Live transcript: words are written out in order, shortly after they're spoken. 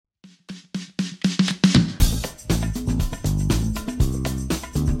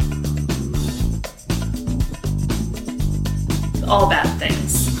all bad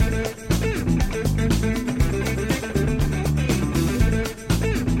things.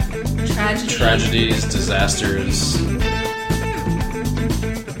 Tragedies, disasters.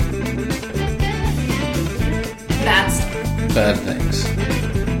 That's Bad things.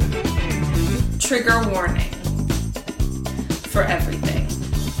 trigger warning for everything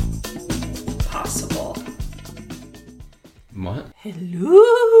possible. What?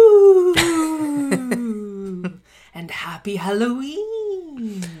 Hello! And happy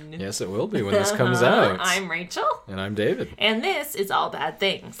Halloween! Yes, it will be when this comes out. I'm Rachel. And I'm David. And this is All Bad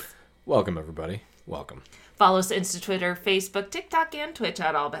Things. Welcome, everybody. Welcome. Follow us on Insta, Twitter, Facebook, TikTok, and Twitch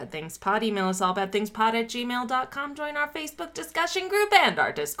at All Bad Things Pod. Email us allbadthingspod@gmail.com. Join our Facebook discussion group and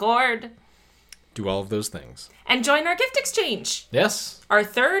our Discord. Do all of those things. And join our gift exchange. Yes. Our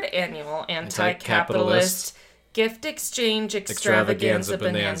third annual anti-capitalist gift exchange extravaganza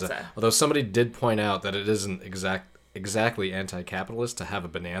bonanza. Although somebody did point out that it isn't exactly anti-capitalist to have a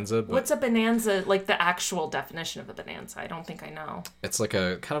bonanza. But What's a bonanza? Like the actual definition of a bonanza? I don't think I know. it's like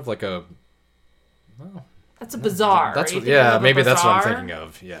a kind of like a. That's a bazaar. That's Are you what, thinking yeah, of a maybe that's what I'm bazaar? thinking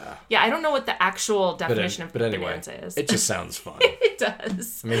of. Yeah. Yeah, I don't know what the actual definition of But anyway, bonanza is. it just sounds fun. It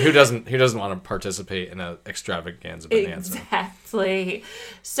does. I mean, who doesn't want to participate in an extravaganza bonanza? Exactly.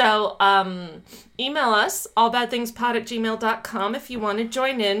 So, email us allbadthingspod@gmail.com if you want to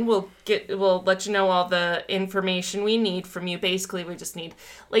join in. We'll let you know all the information we need from you. Basically, we just need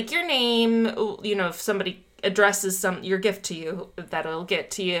like your name. You know, if somebody addresses your gift to you, that it'll get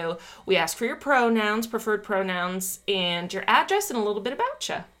to you. We ask for your pronouns, preferred pronouns, and your address, and a little bit about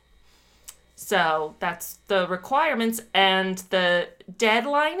you. So that's the requirements, and the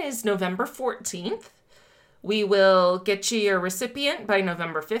deadline is November 14th. We will get you your recipient by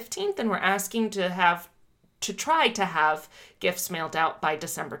November 15th, and we're asking to try to have gifts mailed out by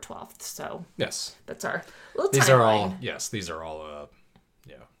December 12th. So Yes. that's our little These timeline. are all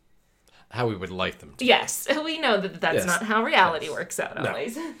how we would like them to. Yes, we know that that's Yes. not how reality works out No.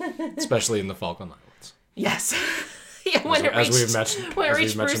 always. Especially in the Falkland Islands. Yes. Yeah, when As it we've reached mentioned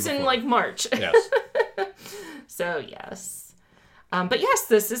Bruce in before. like March. Yes. So yes. But yes,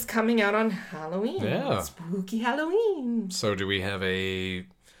 this is coming out on Halloween. Yeah. Spooky Halloween. So do we have a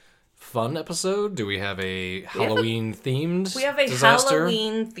fun episode? Do we have a Halloween themed We have a disaster?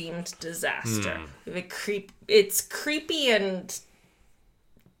 Halloween themed disaster. We have it's creepy and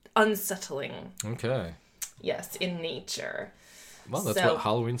unsettling. Okay. Yes, in nature. Well, that's So- what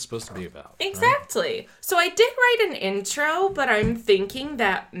Halloween's supposed to be about. right? Exactly. So I did write an intro, but I'm thinking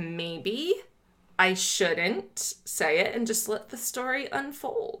that maybe I shouldn't say it and just let the story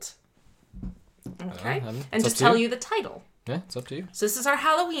unfold. Okay? it's And up just to tell you. you the title. Yeah, it's up to you. So this is our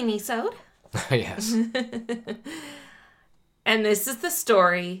Halloween-isode, Yes. and this is the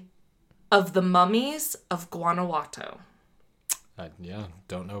story of the mummies of Guanajuato.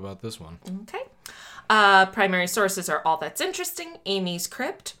 Don't know about this one. Okay. Primary sources are All That's Interesting, Amy's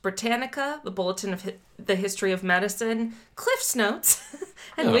Crypt, Britannica, the Bulletin of the History of Medicine, Cliff's Notes,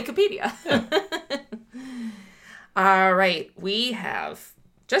 and Wikipedia. All right, we have,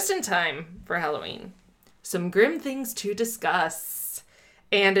 just in time for Halloween, some grim things to discuss.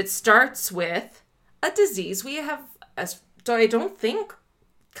 And it starts with a disease we have, I don't think,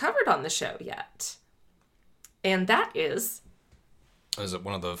 covered on the show yet. And that is... Is it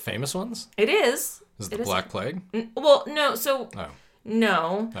one of the famous ones? It is. Is it the Black Plague? Well, no, so... Oh.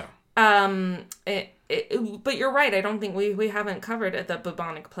 No. Oh. But you're right. I don't think we haven't covered the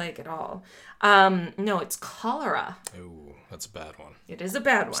bubonic plague at all. No, it's cholera. Ooh, that's a bad one. It is a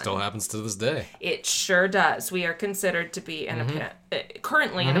bad one. Still happens to this day. It sure does. We are considered to be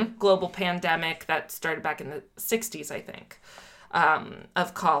currently in a global pandemic that started back in the 60s, I think,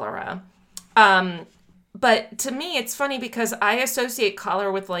 of cholera. But to me, it's funny because I associate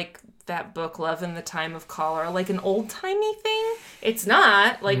cholera with like that book, Love in the Time of Cholera, like an old-timey thing. It's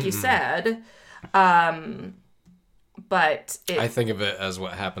not, like you said. But I think of it as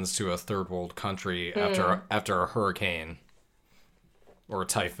what happens to a third world country after a hurricane or a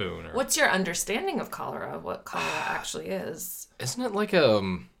typhoon. Or what's your understanding of cholera? What cholera actually is? isn't it like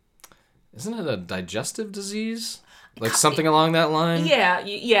isn't it a digestive disease? Like something along that line?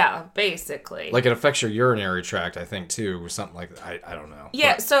 Yeah, basically. Like it affects your urinary tract, I think, too, or something like that. I don't know.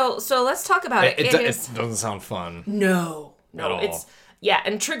 Yeah, so let's talk about it. It doesn't sound fun. No, At all. it's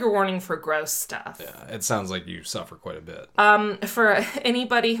and trigger warning for gross stuff. Yeah, it sounds like you suffer quite a bit. For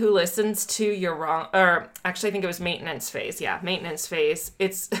anybody who listens to your actually I think it was maintenance phase. Yeah, maintenance phase.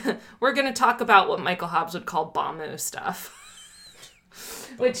 It's we're gonna talk about what Michael Hobbs would call BAMU stuff.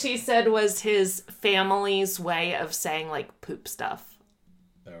 Which he said was his family's way of saying like poop stuff.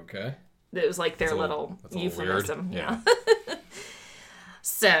 Okay. It was like their little that's a little euphemism. weird. Yeah.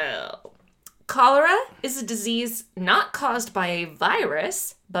 So, cholera is a disease not caused by a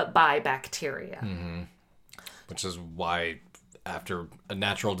virus, but by bacteria. Mm-hmm. Which is why, after a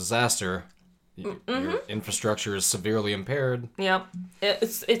natural disaster, your infrastructure is severely impaired. Yep.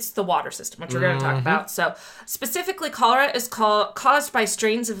 It's the water system, which we're going to talk about. So, specifically, cholera is caused by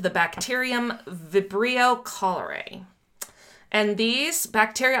strains of the bacterium Vibrio cholerae. And these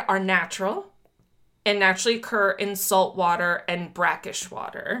bacteria are natural and naturally occur in salt water and brackish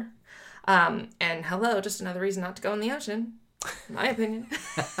water. And hello, just another reason not to go in the ocean, in my opinion.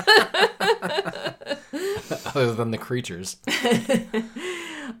 Other than the creatures.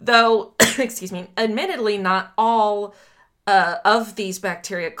 Though, excuse me, admittedly, not all of these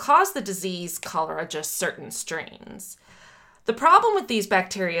bacteria cause the disease cholera, just certain strains. The problem with these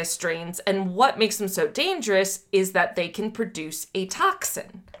bacteria strains and what makes them so dangerous is that they can produce a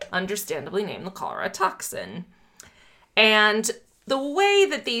toxin, understandably named the cholera toxin. And the way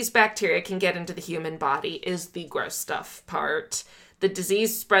that these bacteria can get into the human body is the gross stuff part. The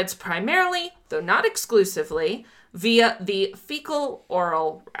disease spreads primarily, though not exclusively, via the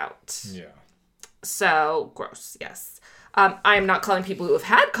fecal-oral route. Yeah. So, gross, yes. I am not calling people who have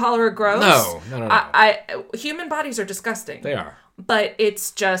had cholera gross. No. Human bodies are disgusting. They are. But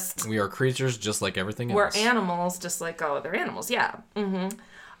it's just... We are creatures just like everything else. We're animals just like all other animals, yeah.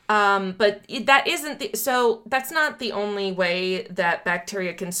 But that isn't... So that's not the only way that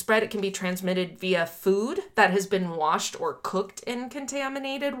bacteria can spread. It can be transmitted via food that has been washed or cooked in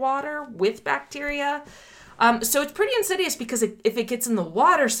contaminated water with bacteria. So it's pretty insidious because if it gets in the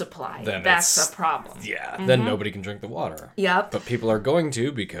water supply, then that's a problem. Yeah, then nobody can drink the water. Yep. But people are going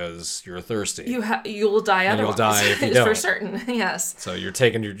to because you're thirsty. You'll die otherwise. You'll die if you don't. For certain, yes. So you're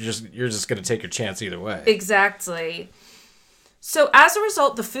just going to take your chance either way. Exactly. So as a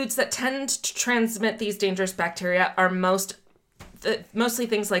result, the foods that tend to transmit these dangerous bacteria are mostly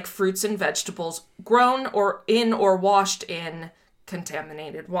things like fruits and vegetables grown or washed in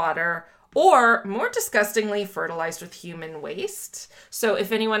contaminated water, or, more disgustingly, fertilized with human waste. So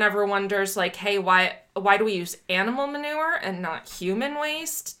if anyone ever wonders, like, hey, why do we use animal manure and not human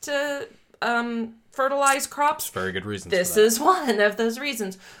waste to fertilize crops? Very good reasons. This is one of those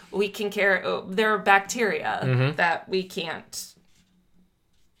reasons. We can there are bacteria that we can't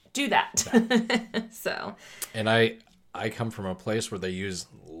do that. So. And I come from a place where they use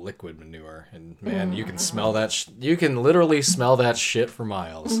liquid manure, and man, you can smell that. You can literally smell that shit for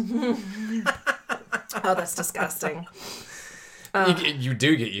miles. Oh, that's disgusting. You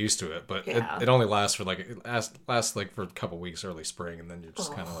do get used to it, but yeah. it only lasts for for a couple weeks early spring, and then you're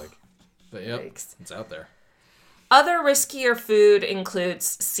just kind of like, but yep, it's out there. Other riskier food includes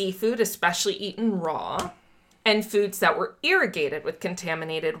seafood, especially eaten raw, and foods that were irrigated with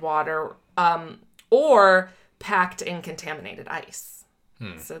contaminated water, or packed in contaminated ice.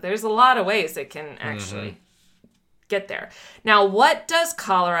 So there's a lot of ways it can actually get there. Now, what does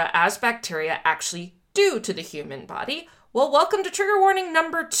cholera as bacteria actually do to the human body? Well, welcome to trigger warning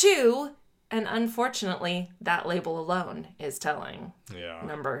number 2. And unfortunately, that label alone is telling. Yeah.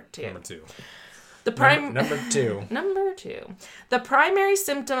 Number 2. Number 2. Number 2. Number 2. The primary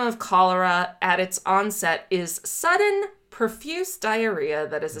symptom of cholera at its onset is sudden, profuse diarrhea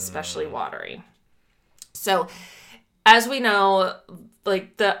that is especially watery. So, as we know,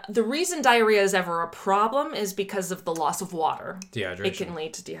 like the reason diarrhea is ever a problem is because of the loss of water. Dehydration. It can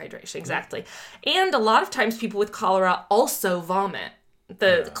lead to dehydration, exactly. And a lot of times people with cholera also vomit.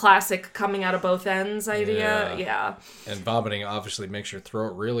 The classic coming out of both ends idea. Yeah. And vomiting obviously makes your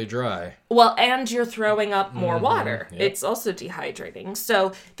throat really dry. Well, and you're throwing up more water. Yep. It's also dehydrating.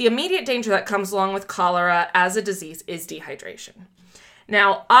 So the immediate danger that comes along with cholera as a disease is dehydration.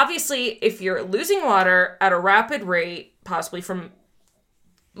 Now, obviously, if you're losing water at a rapid rate, possibly from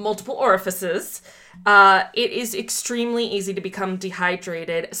multiple orifices, it is extremely easy to become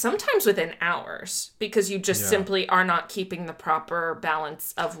dehydrated, sometimes within hours, because you just simply are not keeping the proper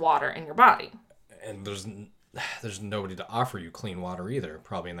balance of water in your body. And there's nobody to offer you clean water either,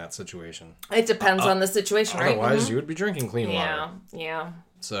 probably in that situation. It depends on the situation, right? Otherwise, you would be drinking clean water. Yeah.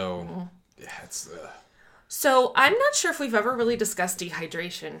 So, it's... So, I'm not sure if we've ever really discussed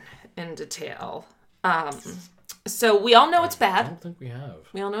dehydration in detail. So, we all know it's bad. I don't think we have.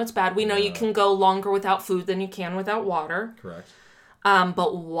 We all know it's bad. We know you can go longer without food than you can without water. Correct.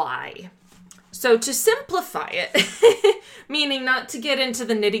 But why? So, to simplify it, meaning not to get into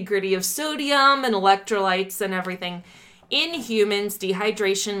the nitty-gritty of sodium and electrolytes and everything, in humans,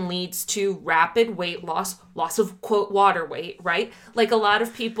 dehydration leads to rapid weight loss of, quote, water weight, right? Like a lot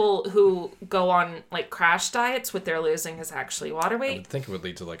of people who go on like crash diets, what they're losing is actually water weight. I would think it would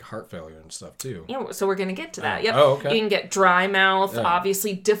lead to like heart failure and stuff too. Yeah, so we're going to get to that. Yep. Oh, okay. You can get dry mouth,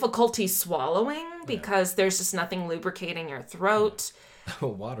 obviously difficulty swallowing because there's just nothing lubricating your throat.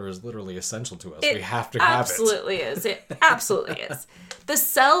 Water is literally essential to us. We have to have it. Absolutely is. It absolutely is. The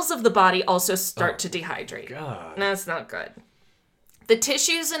cells of the body also start to dehydrate. God. That's not good. The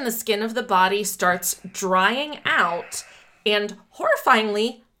tissues in the skin of the body starts drying out, and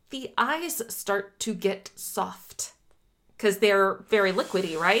horrifyingly, the eyes start to get soft because they're very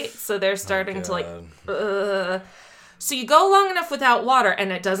liquidy, right? So they're starting to like... So you go long enough without water,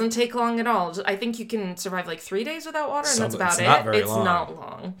 and it doesn't take long at all. I think you can survive like 3 days without water, and that's about it. It's not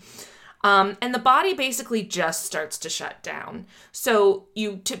long. And the body basically just starts to shut down. So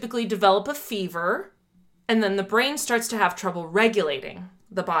you typically develop a fever, and then the brain starts to have trouble regulating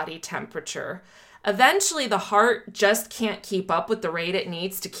the body temperature. Eventually, the heart just can't keep up with the rate it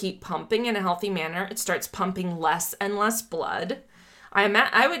needs to keep pumping in a healthy manner. It starts pumping less and less blood.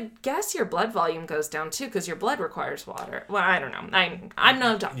 I would guess your blood volume goes down too because your blood requires water. Well, I don't know. I'm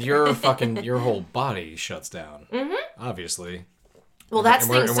no doctor. Your whole body shuts down. Mm-hmm. Obviously. Well, that's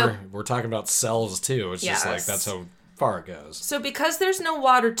the thing. We're talking about cells too. It's just like that's how far it goes. So because there's no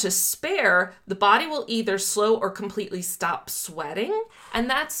water to spare, the body will either slow or completely stop sweating, and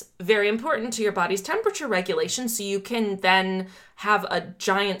that's very important to your body's temperature regulation. So you can then have a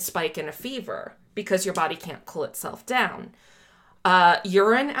giant spike in a fever because your body can't cool itself down.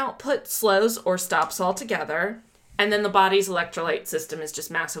 Urine output slows or stops altogether, and then the body's electrolyte system is just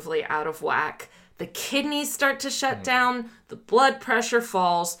massively out of whack. The kidneys start to shut down, the blood pressure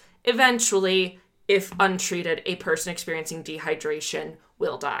falls. Eventually, if untreated, a person experiencing dehydration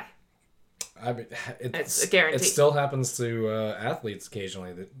will die. I mean, it's a guarantee. It still happens to athletes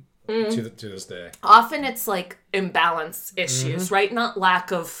occasionally to this day. Often it's like imbalance issues, right? Not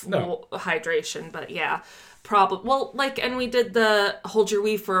lack of hydration, but yeah. Well, and we did the hold your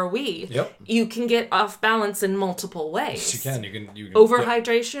wee for a wee. Yep. You can get off balance in multiple ways. Yes, you can. You can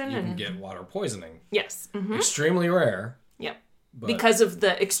overhydration you can get water poisoning. Yes. Mm-hmm. Extremely rare. Yep. Because of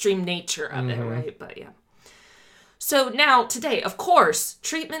the extreme nature of it, right? But yeah. So now, today, of course,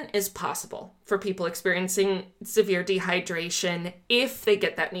 treatment is possible for people experiencing severe dehydration if they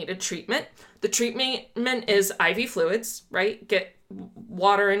get that needed treatment. The treatment is IV fluids, right? Get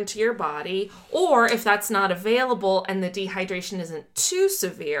water into your body. Or if that's not available and the dehydration isn't too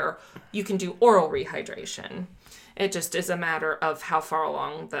severe, you can do oral rehydration. It just is a matter of how far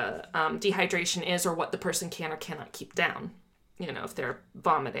along the dehydration is or what the person can or cannot keep down. You know, if they're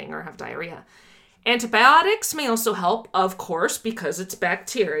vomiting or have diarrhea. Antibiotics may also help, of course, because it's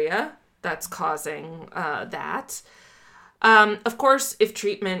bacteria that's causing that. Of course, if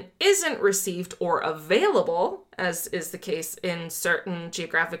treatment isn't received or available, as is the case in certain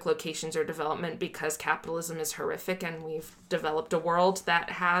geographic locations or development because capitalism is horrific and we've developed a world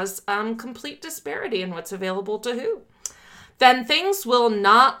that has complete disparity in what's available to who, then things will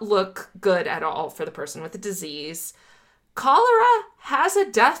not look good at all for the person with the disease. Cholera has a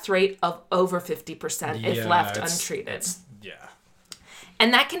death rate of over 50% if left untreated.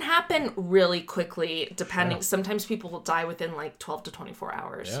 And that can happen really quickly, depending. Yeah. Sometimes people will die within like 12 to 24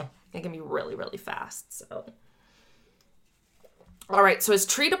 hours. Yeah. It can be really, really fast. So, all right. So as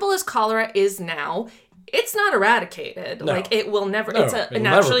treatable as cholera is now, it's not eradicated. No. Like it will never. No, it's a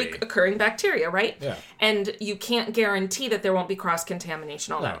naturally occurring bacteria, right? Yeah. And you can't guarantee that there won't be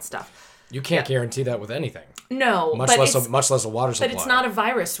cross-contamination, all that stuff. You can't guarantee that with anything. No, much less a water supply. But it's not a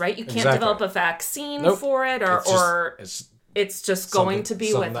virus, right? You can't develop a vaccine for it, or it's just going to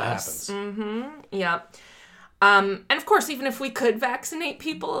be with us. Mm-hmm. Yeah. And of course, even if we could vaccinate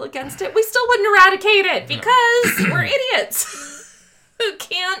people against it, we still wouldn't eradicate it because we're idiots who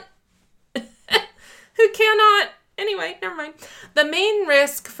cannot. Anyway, never mind. The main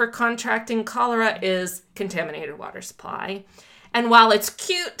risk for contracting cholera is contaminated water supply. And while it's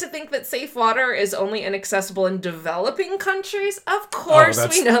cute to think that safe water is only inaccessible in developing countries, of course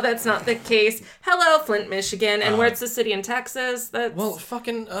we know that's not the case. Hello, Flint, Michigan. And where's the city in Texas? Well,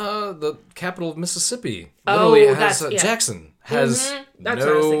 fucking the capital of Mississippi. Literally has Jackson has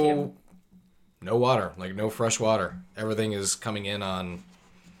no water, like no fresh water. Everything is coming in on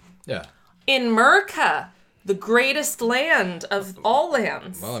in Merca, the greatest land of all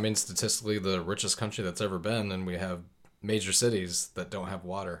lands. Well, I mean, statistically the richest country that's ever been, and we have major cities that don't have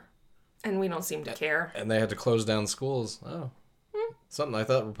water. And we don't seem to care. And they had to close down schools. Oh. Something I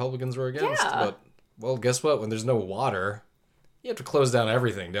thought Republicans were against. Yeah. But, well, guess what? When there's no water, you have to close down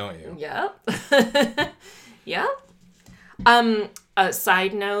everything, don't you? Yep. Yep. A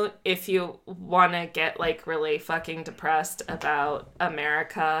side note, if you want to get like really fucking depressed about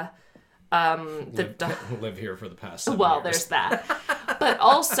America, live here for the past 7 well, years. There's that. But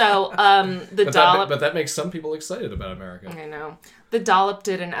also, the Dollop... But that makes some people excited about America. I know. The Dollop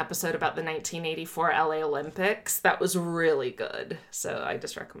did an episode about the 1984 LA Olympics. That was really good. So I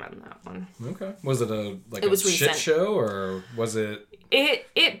just recommend that one. Okay. Was it a was shit recent. show, or was it...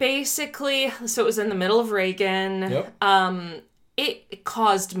 It basically... So it was in the middle of Reagan. Yep. It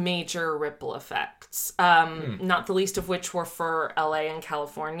caused major ripple effects. Not the least of which were for LA and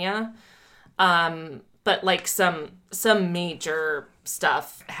California. But like some major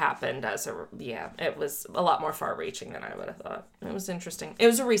stuff happened it was a lot more far reaching than I would have thought. It was interesting. It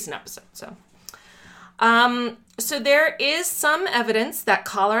was a recent episode, so. So there is some evidence that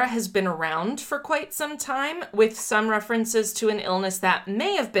cholera has been around for quite some time, with some references to an illness that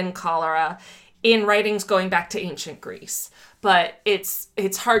may have been cholera in writings going back to ancient Greece. But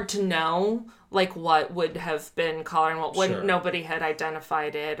it's hard to know like what would have been cholera and what wouldn't. Sure. Nobody had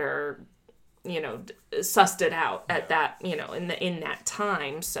identified it or sussed it out at that, in that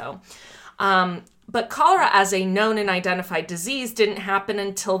time. So, but cholera as a known and identified disease didn't happen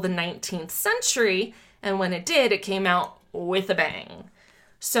until the 19th century. And when it did, it came out with a bang.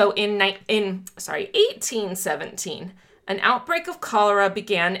 So in 1817, an outbreak of cholera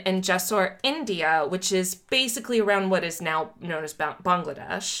began in Jessore, India, which is basically around what is now known as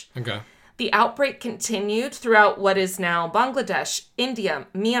Bangladesh. Okay. The outbreak continued throughout what is now Bangladesh, India,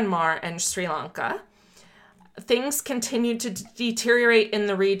 Myanmar, and Sri Lanka. Things continued to deteriorate in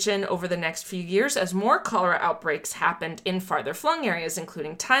the region over the next few years as more cholera outbreaks happened in farther flung areas,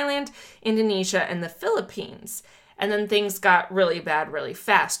 including Thailand, Indonesia, and the Philippines. And then things got really bad really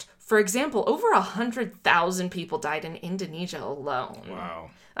fast. For example, over 100,000 people died in Indonesia alone.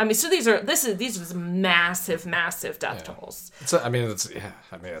 Wow. I mean, so these are massive, massive death tolls.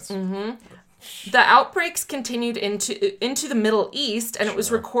 Mm-hmm. The outbreaks continued into the Middle East, and It was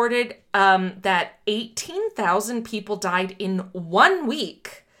recorded that 18,000 people died in 1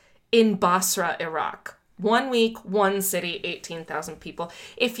 week in Basra, Iraq. 1 week, one city, 18,000 people.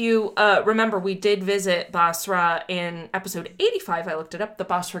 If you remember, we did visit Basra in episode 85. I looked it up. The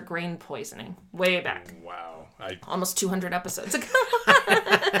Basra grain poisoning, way back. Wow. Almost 200 episodes ago.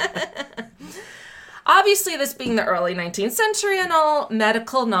 Obviously, this being the early 19th century and all,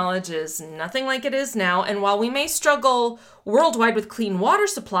 medical knowledge is nothing like it is now. And while we may struggle worldwide with clean water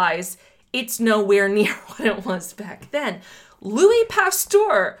supplies, it's nowhere near what it was back then. Louis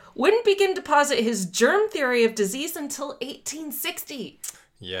Pasteur wouldn't begin to posit his germ theory of disease until 1860.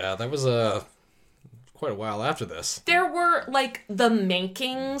 Yeah, that was quite a while after this. There were, like, the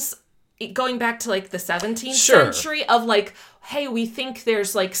makings going back to like the 17th century of like, hey, we think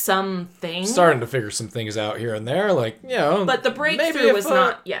there's like something. Starting to figure some things out here and there, like, But the breakthrough was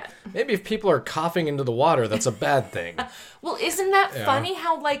not yet. Maybe if people are coughing into the water, that's a bad thing. Well, isn't that funny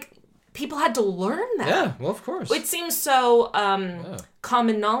how like people had to learn that? Yeah, well, of course. It seems so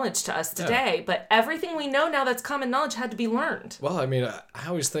common knowledge to us today, but everything we know now that's common knowledge had to be learned. Well, I mean, I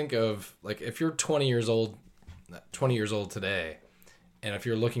always think of like if you're 20 years old today, and if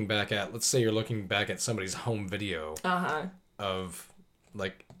you're looking back at, let's say you're looking back at somebody's home video of,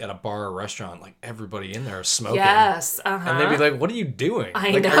 like, at a bar or restaurant, like, everybody in there is smoking. Yes, And they'd be like, what are you doing?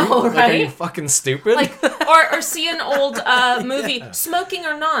 I like, know, right? Like, are you fucking stupid? Like, or see an old movie, Smoking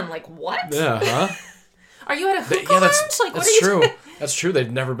or Non. Like, what? Yeah, huh? Are you at a hookah lounge? Like, what are you true. That's true.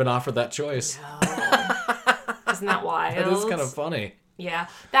 They've never been offered that choice. No. Isn't that wild? That is kind of funny. Yeah.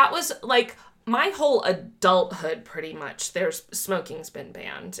 That was, like... My whole adulthood, pretty much, smoking's been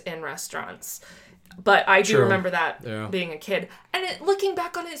banned in restaurants. But I do remember that being a kid. And looking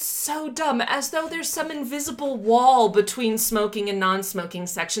back on it, it's so dumb. As though there's some invisible wall between smoking and non-smoking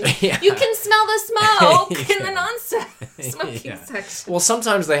sections. Yeah. You can smell the smoke in the non-smoking section. Well,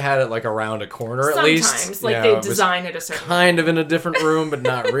 sometimes they had it, like, around a corner, at least. Sometimes. Like, they design it a certain kind of in a different room, but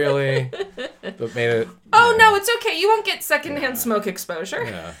not really. But made it... Oh, no, it's okay. You won't get secondhand smoke exposure.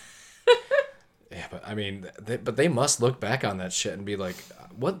 Yeah. Yeah, but I mean, they must look back on that shit and be like,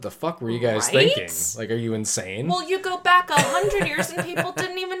 what the fuck were you guys thinking? Like, are you insane? Well, you go back 100 years and people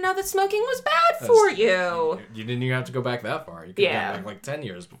didn't even know that smoking was bad for you. You didn't even have to go back that far. You could go back like 10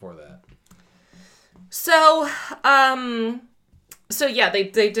 years before that. So,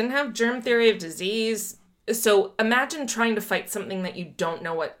 they didn't have germ theory of disease. So imagine trying to fight something that you don't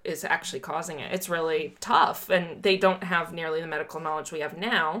know what is actually causing it. It's really tough, and they don't have nearly the medical knowledge we have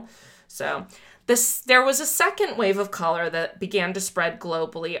now. So there was a second wave of cholera that began to spread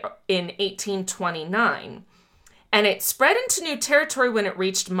globally in 1829. And it spread into new territory when it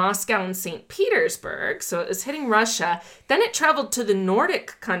reached Moscow and St. Petersburg. So it was hitting Russia. Then it traveled to the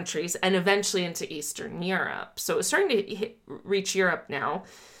Nordic countries and eventually into Eastern Europe. So it was starting to reach Europe now.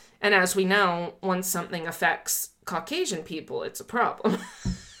 And as we know, once something affects Caucasian people, it's a problem.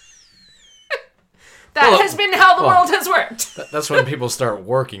 That has been how the world has worked. That's when people start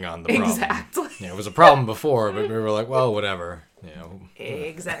working on the problem. Exactly. It was a problem before, but we were like, well, whatever.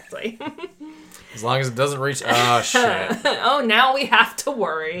 Exactly. As long as it doesn't reach... Oh, shit. Oh, now we have to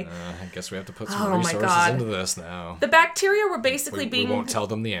worry. I guess we have to put some resources into this now. The bacteria were basically we won't tell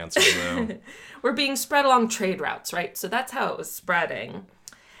them the answer, though. We're being spread along trade routes, right? So that's how it was spreading.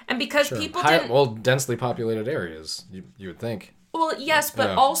 And because people didn't... Well, densely populated areas, you would think. Well, yes, but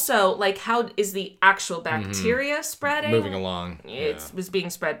also, like, how is the actual bacteria spreading? Moving along. It was being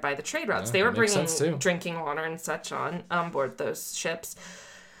spread by the trade routes. They were bringing drinking water and such on board those ships.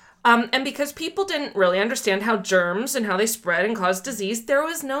 And because people didn't really understand how germs and how they spread and cause disease, there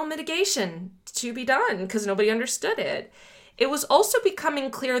was no mitigation to be done because nobody understood it. It was also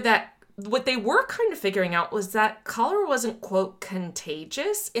becoming clear that what they were kind of figuring out was that cholera wasn't, quote,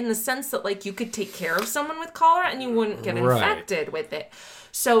 contagious in the sense that, like, you could take care of someone with cholera and you wouldn't get infected with it.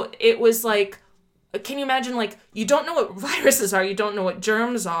 So it was like, can you imagine, like, you don't know what viruses are, you don't know what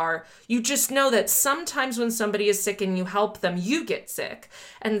germs are, you just know that sometimes when somebody is sick and you help them, you get sick.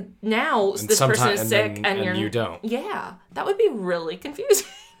 And now this person is sick and you don't. Yeah, that would be really confusing.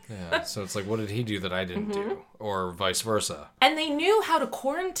 Yeah, so it's like, what did he do that I didn't do? Or vice versa. And they knew how to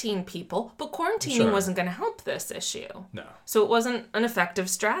quarantine people, but quarantining wasn't going to help this issue. No. So it wasn't an effective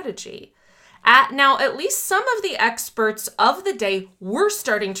strategy. Now, at least some of the experts of the day were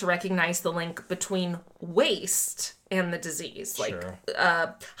starting to recognize the link between waste and the disease, like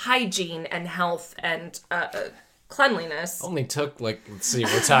hygiene and health and cleanliness. Only took, like, let's see,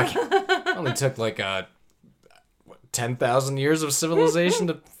 we're talking, only took, like, 10,000 years of civilization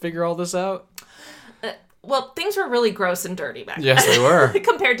to figure all this out? Well, things were really gross and dirty back then. Yes, they were.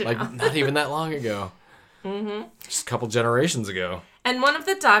 Compared to now. Not even that long ago. Just a couple generations ago. And one of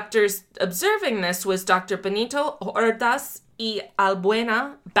the doctors observing this was Dr. Benito Ordaz y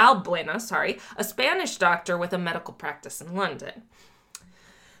Balbuena, a Spanish doctor with a medical practice in London.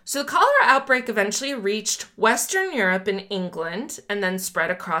 So the cholera outbreak eventually reached Western Europe and England and then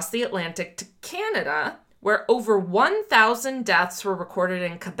spread across the Atlantic to Canada, where over 1,000 deaths were recorded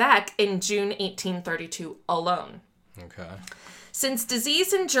in Quebec in June 1832 alone. Okay. Since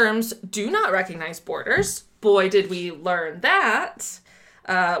disease and germs do not recognize borders, boy did we learn that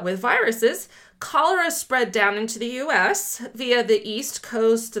with viruses, cholera spread down into the U.S. via the East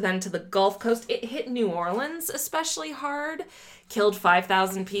Coast, then to the Gulf Coast. It hit New Orleans especially hard, killed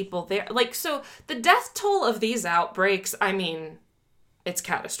 5,000 people there. Like, so the death toll of these outbreaks, I mean, it's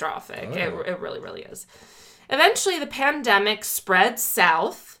catastrophic. Oh. It really, really is. Eventually, the pandemic spread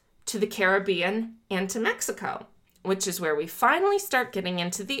south to the Caribbean and to Mexico, which is where we finally start getting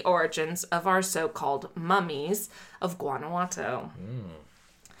into the origins of our so-called mummies of Guanajuato.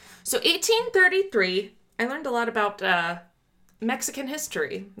 So 1833, I learned a lot about Mexican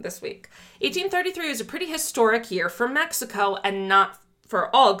history this week. 1833 is a pretty historic year for Mexico, and not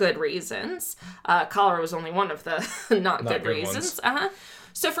for all good reasons. Cholera was only one of the not good reasons.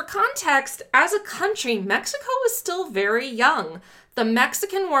 So for context, as a country, Mexico was still very young. The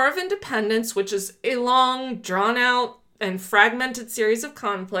Mexican War of Independence, which is a long, drawn-out, and fragmented series of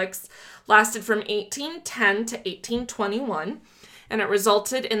conflicts, lasted from 1810 to 1821, and it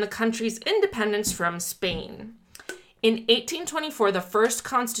resulted in the country's independence from Spain. In 1824, the first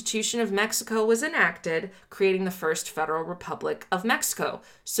Constitution of Mexico was enacted, creating the first Federal Republic of Mexico.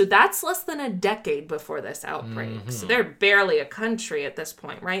 So that's less than a decade before this outbreak. So they're barely a country at this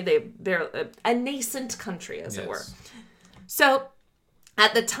point, right? They're a nascent country, as it were. So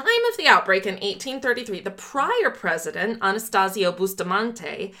at the time of the outbreak in 1833, the prior president, Anastasio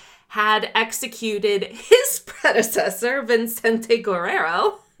Bustamante, had executed his predecessor, Vicente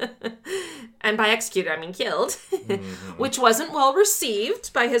Guerrero, and by executed, I mean killed, which wasn't well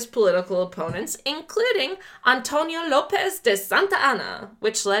received by his political opponents, including Antonio Lopez de Santa Anna,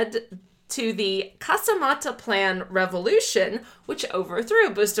 which led to the Casamata Plan Revolution, which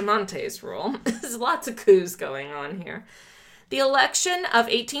overthrew Bustamante's rule. There's lots of coups going on here. The election of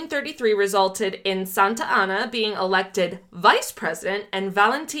 1833 resulted in Santa Anna being elected vice president and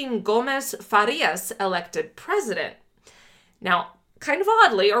Valentin Gomez Farias elected president. Now, kind of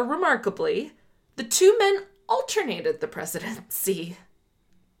oddly or remarkably, the two men alternated the presidency.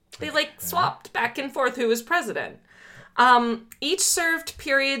 They swapped back and forth who was president. Each served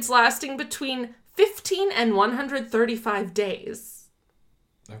periods lasting between 15 and 135 days.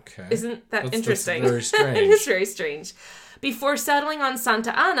 Okay. Isn't that interesting? That's very strange. It is very strange. Before settling on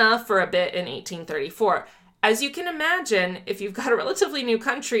Santa Ana for a bit in 1834. As you can imagine, if you've got a relatively new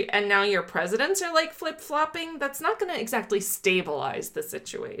country and now your presidents are like flip-flopping, that's not going to exactly stabilize the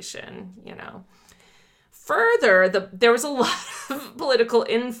situation, you know. Further, there was a lot of political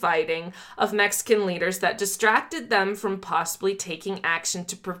infighting of Mexican leaders that distracted them from possibly taking action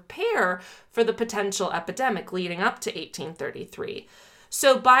to prepare for the potential epidemic leading up to 1833.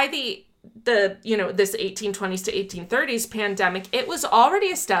 So by this 1820s to 1830s pandemic, it was already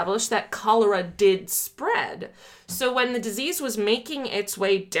established that cholera did spread. So when the disease was making its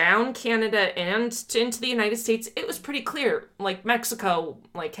way down Canada and into the United States, it was pretty clear, like Mexico,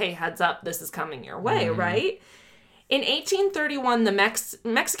 like, hey, heads up, this is coming your way, right? In 1831, the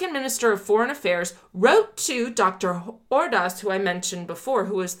Mexican Minister of Foreign Affairs wrote to Dr. Ordaz, who I mentioned before,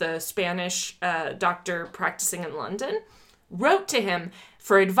 who was the Spanish doctor practicing in London, wrote to him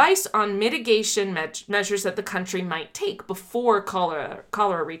for advice on mitigation measures that the country might take before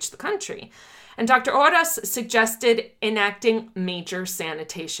cholera reached the country. And Dr. Ordaz suggested enacting major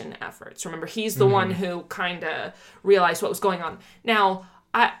sanitation efforts. Remember, he's the one who kind of realized what was going on. Now,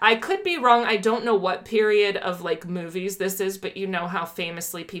 I could be wrong. I don't know what period of like movies this is, but you know how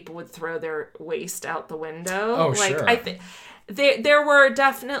famously people would throw their waste out the window. Oh, like, sure. There were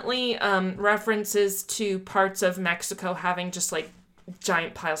definitely references to parts of Mexico having just like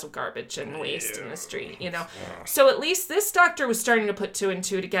giant piles of garbage and waste in the street, you know. So at least this doctor was starting to put two and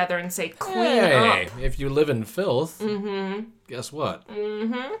two together and say, clean up. If you live in filth, guess what?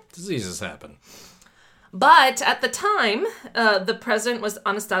 Diseases happen. But at the time, the president was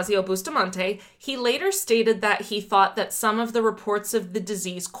Anastasio Bustamante. He later stated that he thought that some of the reports of the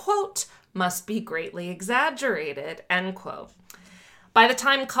disease, quote, must be greatly exaggerated, end quote. By the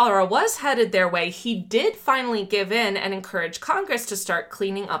time cholera was headed their way, he did finally give in and encourage Congress to start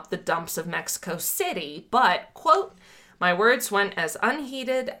cleaning up the dumps of Mexico City. But, quote, my words went as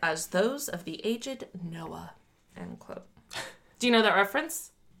unheeded as those of the aged Noah, end quote. Do you know that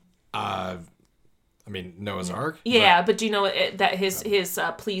reference? I mean, Noah's Ark? Yeah, but do you know that his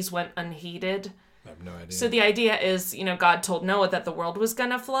pleas went unheeded? I have no idea. So the idea is, you know, God told Noah that the world was going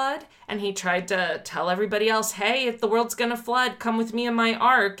to flood, and he tried to tell everybody else, hey, if the world's going to flood, come with me in my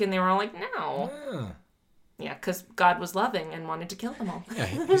ark. And they were all like, no. Yeah, because God was loving and wanted to kill them all. Yeah,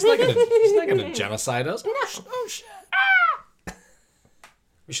 he's not gonna genocide us. No. Oh, shit.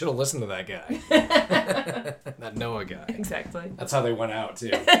 We should have listened to that guy. That Noah guy. Exactly. That's how they went out, too.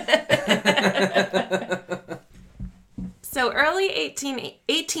 So early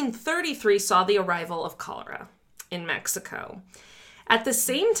 1833 saw the arrival of cholera in Mexico. At the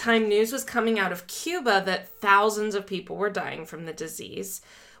same time, news was coming out of Cuba that thousands of people were dying from the disease,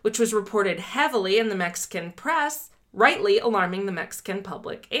 which was reported heavily in the Mexican press, rightly alarming the Mexican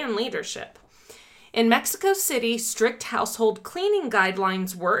public and leadership. In Mexico City, strict household cleaning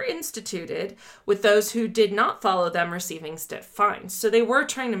guidelines were instituted, with those who did not follow them receiving stiff fines. So they were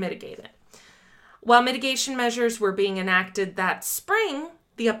trying to mitigate it. While mitigation measures were being enacted that spring,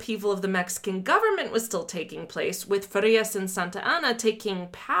 the upheaval of the Mexican government was still taking place, with Frias and Santa Ana taking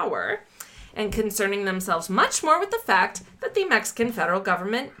power and concerning themselves much more with the fact that the Mexican federal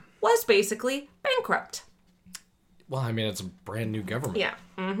government was basically bankrupt. Well, I mean, it's a brand new government. Yeah.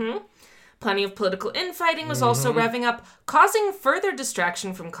 Plenty of political infighting was also revving up, causing further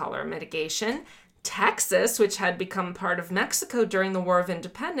distraction from cholera mitigation. Texas, which had become part of Mexico during the War of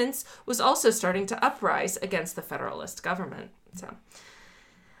Independence, was also starting to uprise against the Federalist government. So,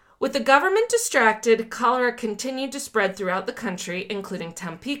 with the government distracted, cholera continued to spread throughout the country, including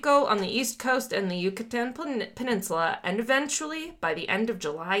Tampico on the East Coast and the Yucatan Peninsula, and eventually, by the end of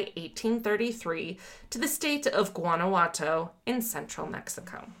July 1833, to the state of Guanajuato in central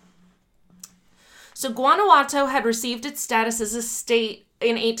Mexico. So Guanajuato had received its status as a state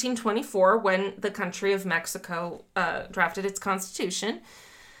in 1824 when the country of Mexico drafted its constitution.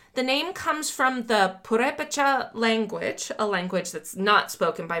 The name comes from the Purépecha language, a language that's not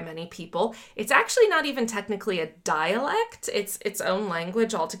spoken by many people. It's actually not even technically a dialect. It's its own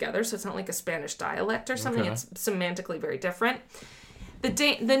language altogether, so it's not like a Spanish dialect or something. Okay. It's semantically very different. The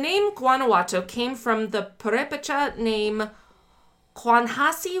name Guanajuato came from the Purépecha name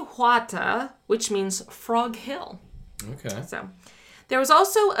Quanhasi-Huata, which means Frog Hill. Okay. So there was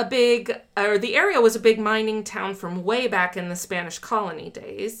also the area was a big mining town from way back in the Spanish colony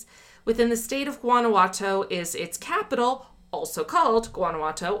days. Within the state of Guanajuato is its capital, also called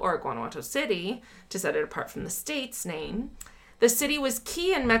Guanajuato or Guanajuato City, to set it apart from the state's name. The city was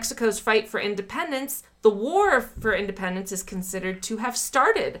key in Mexico's fight for independence. The War for Independence is considered to have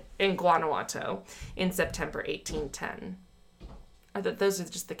started in Guanajuato in September 1810. Those are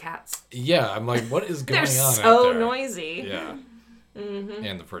just the cats. Yeah, I'm like, what is going on They're out so there? noisy. Yeah. Mm-hmm.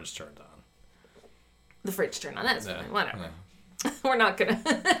 And the fridge turned on. The fridge turned on. That's fine. Whatever. Yeah. We're not gonna.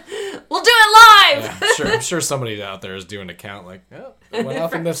 We'll do it live. Yeah, I'm sure somebody out there is doing a count like, oh, it went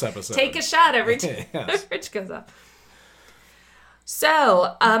off in this episode. Take a shot every time the fridge goes off.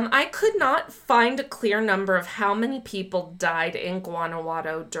 So, I could not find a clear number of how many people died in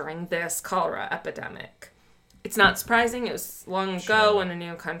Guanajuato during this cholera epidemic. It's not surprising. It was long ago in a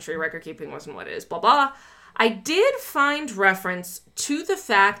new country. Record keeping wasn't what it is. Blah, blah. I did find reference to the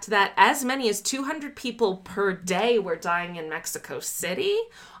fact that as many as 200 people per day were dying in Mexico City.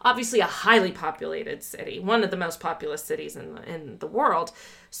 Obviously a highly populated city. One of the most populous cities in the world.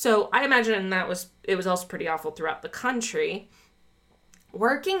 So I imagine it was also pretty awful throughout the country.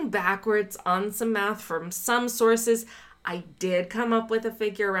 Working backwards on some math from some sources, I did come up with a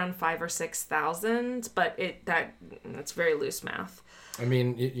figure around 5,000 or 6,000, but that's very loose math. I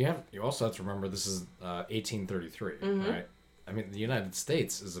mean, you also have to remember this is 1833, right? I mean, the United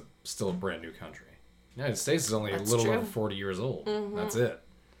States is still a brand new country. The United States is only a little over 40 years old. That's it.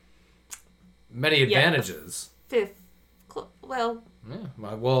 Many advantages. Well,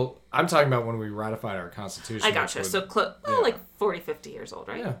 yeah. Well, I'm talking about when we ratified our Constitution. I gotcha. So, like 40, 50 years old,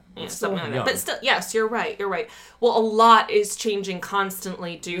 right? Yeah. Something like that. But still, yes, you're right. Well, a lot is changing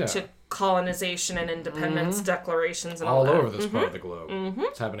constantly due to colonization and independence declarations and all that. All over this part of the globe.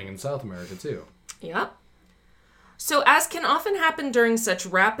 It's happening in South America, too. Yep. So, as can often happen during such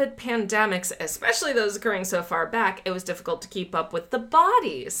rapid pandemics, especially those occurring so far back, it was difficult to keep up with the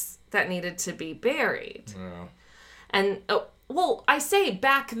bodies that needed to be buried. Yeah. And, I say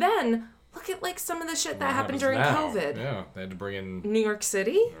back then, look at, like, some of the shit that happened during COVID. Yeah, they had to bring in... New York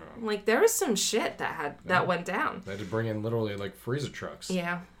City? Yeah. Like, there was some shit that went down. They had to bring in literally, like, freezer trucks.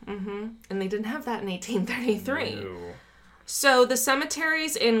 Yeah. And they didn't have that in 1833. No. So the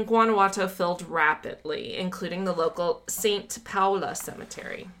cemeteries in Guanajuato filled rapidly, including the local St. Paula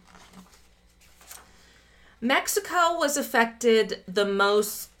Cemetery. Mexico was affected the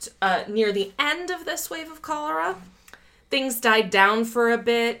most near the end of this wave of cholera. Things died down for a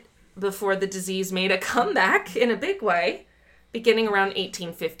bit before the disease made a comeback in a big way, beginning around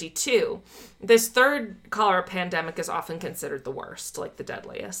 1852. This third cholera pandemic is often considered the worst, like the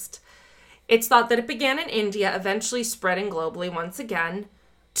deadliest. It's thought that it began in India, eventually spreading globally once again.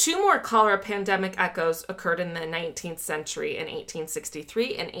 2 more cholera pandemic echoes occurred in the 19th century in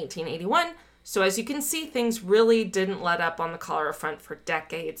 1863 and 1881. So as you can see, things really didn't let up on the cholera front for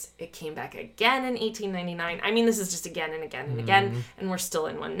decades. It came back again in 1899. I mean, this is just again and again and again, and we're still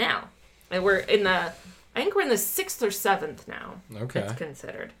in one now. And I think we're in the 6th or 7th now. Okay. It's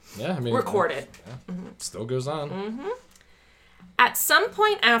considered. Yeah, I mean... Recorded. It still goes on. At some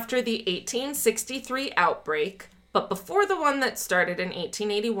point after the 1863 outbreak, but before the one that started in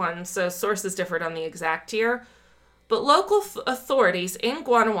 1881, so sources differed on the exact year, but local authorities in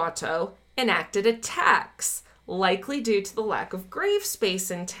Guanajuato enacted a tax, likely due to the lack of grave space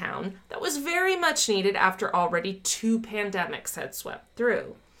in town that was very much needed after already 2 pandemics had swept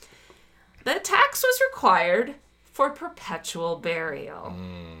through. The tax was required for perpetual burial.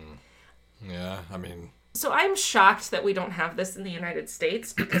 Yeah, I mean... So I'm shocked that we don't have this in the United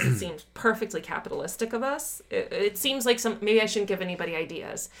States because it seems perfectly capitalistic of us. It seems like maybe I shouldn't give anybody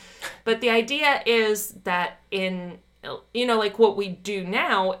ideas. But the idea is that like what we do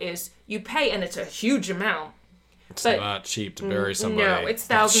now is you pay, and it's a huge amount. It's not cheap to bury somebody. No, it's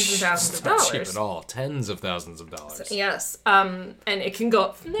thousands and thousands of dollars. It's not cheap at all. Tens of thousands of dollars. So, yes. And it can go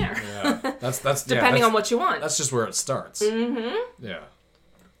up from there. Yeah. That's depending on what you want. That's just where it starts. Yeah.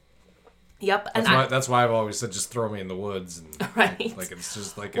 Yep. That's why I've always said just throw me in the woods. And, right. Like it's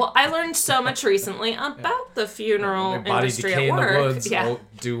just like... I learned so much recently about the funeral industry at work. Body decay in the woods will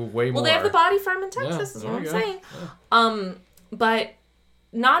do way more. Well, they have the body farm in Texas, is what I'm saying. Yeah. But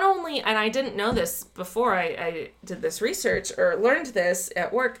not only, and I didn't know this before I did this research or learned this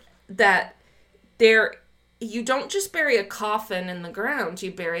at work, that you don't just bury a coffin in the ground,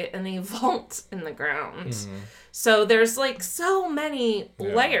 you bury it in a vault in the ground. So there's like so many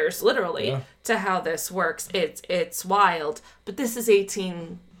layers, literally, to how this works. It's wild. But this is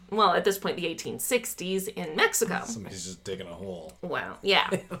at this point, the 1860s in Mexico. Somebody's just digging a hole. Well, yeah,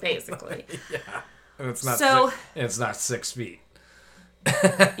 basically. Yeah. And it's not it's not 6 feet.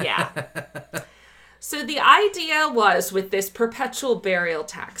 Yeah. So the idea was with this perpetual burial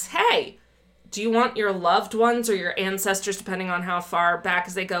tax, hey, do you want your loved ones or your ancestors, depending on how far back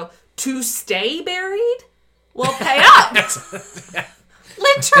as they go, to stay buried? Well, pay up.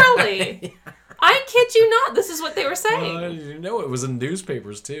 Literally. I kid you not. This is what they were saying. It was in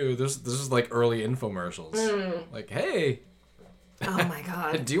newspapers too. This is like early infomercials. Like, hey, Oh my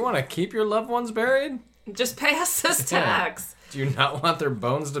God. Do you want to keep your loved ones buried? Just pay us this tax. Do you not want their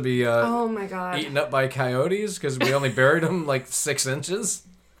bones to be oh my God. eaten up by coyotes because we only buried them like 6 inches?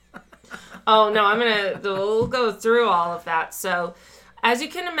 Oh no, we'll go through all of that. So, as you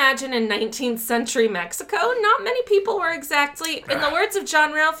can imagine, in 19th century Mexico, not many people were exactly, in the words of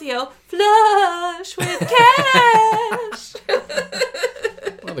John Ralphio, flush with cash.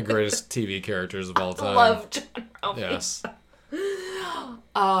 One of the greatest TV characters of all time. Love John Ralphio. Yes.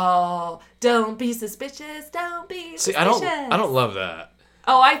 Oh, don't be suspicious. Don't be suspicious. See, I don't love that.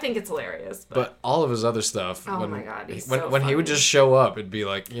 Oh, I think it's hilarious. But all of his other stuff. Oh my God, he's when so when he would funny. just show up, it'd be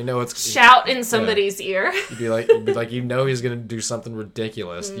like, it's Shout in somebody's ear. You'd be like, he's gonna do something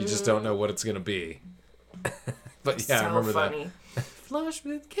ridiculous. You just don't know what it's gonna be. But yeah, So I remember funny. that. Flush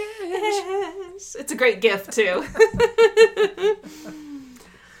with cash. Yes. It's a great gift too.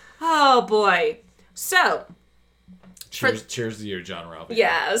 Oh boy. So. Cheers to you, John Ralphio.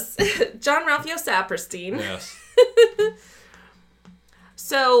 Yes. John Ralphio Saperstein. Yes.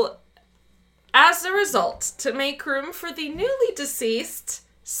 So, as a result, to make room for the newly deceased,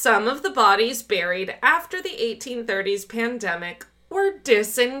 some of the bodies buried after the 1830s pandemic were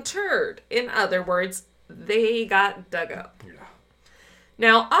disinterred. In other words, they got dug up. Yeah.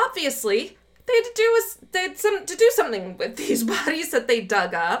 Now, obviously, they had to do something with these bodies that they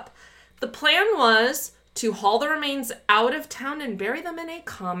dug up. The plan was to haul the remains out of town and bury them in a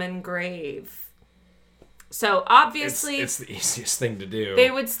common grave. So, obviously, It's the easiest thing to do. they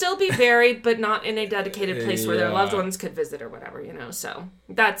would still be buried, but not in a dedicated place where their Yeah. loved ones could visit or whatever, So,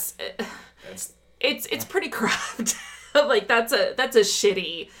 it's pretty corrupt. Like, that's a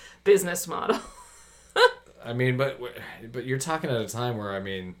shitty business model. I mean, but you're talking at a time where,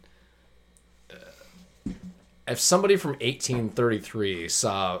 if somebody from 1833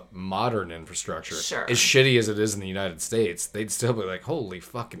 saw modern infrastructure, Sure. as shitty as it is in the United States, they'd still be like, holy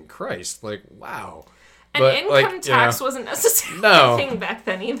fucking Christ, like, wow. And But, income tax wasn't necessarily No. a thing back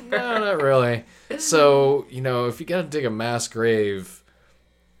then either. No, not really. So, if you gotta dig a mass grave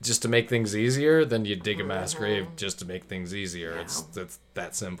just to make things easier, then you dig a mass grave just to make things easier. Yeah. It's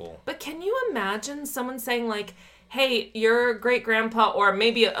that simple. But can you imagine someone saying, like, hey, your great-grandpa, or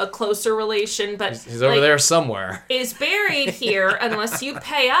maybe a closer relation, but He's over there somewhere. is buried here unless you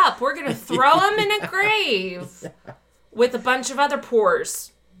pay up. We're going to throw him in a grave with a bunch of other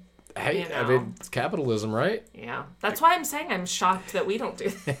poors. Hey, it's capitalism, right? Yeah. That's why I'm saying I'm shocked that we don't do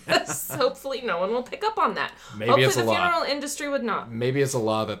this. Hopefully no one will pick up on that. Maybe Hopefully it's a the law. funeral industry would not. Maybe it's a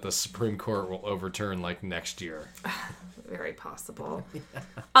law that the Supreme Court will overturn like next year. Very possible.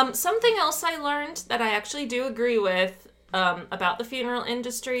 Something else I learned that I actually do agree with about the funeral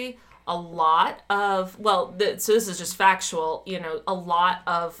industry, a lot of, so this is just factual, a lot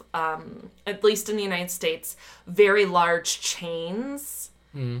of, at least in the United States, very large chains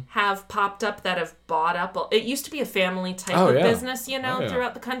have popped up that have bought up. It used to be a family type of business,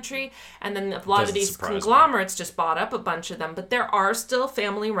 throughout the country. And then a lot of these conglomerates just bought up a bunch of them. But there are still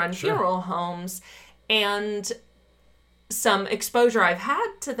family-run funeral homes. And some exposure I've had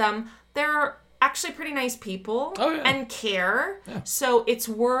to them, they're actually pretty nice people and care. Yeah. So it's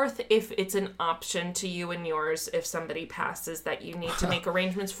worth, if it's an option to you and yours, if somebody passes, that you need to make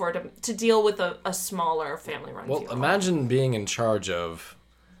arrangements for to deal with a smaller family-run funeral. Well, imagine being in charge of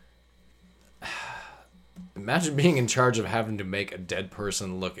having to make a dead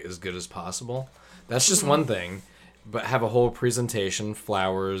person look as good as possible. That's just one thing. But have a whole presentation,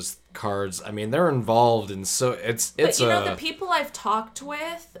 flowers, cards. They're involved in it's. But the people I've talked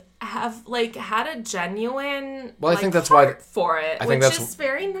with have had a genuine I think that's heart why for it, which is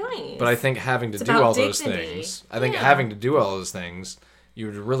very nice. But I think having to do all those things, you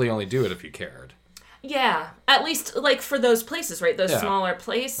would really only do it if you cared. Yeah, at least for those places, right? Those smaller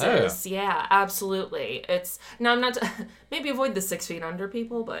places. Yeah, absolutely. I'm not maybe avoid the 6 feet under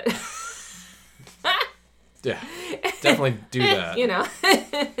people, but. Yeah, definitely do that.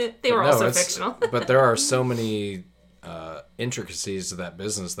 They were also fictional. But there are so many intricacies to that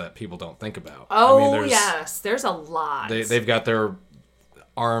business that people don't think about. Oh, yes. There's a lot. They've got their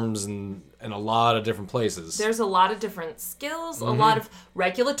arms in a lot of different places. There's a lot of different skills, a lot of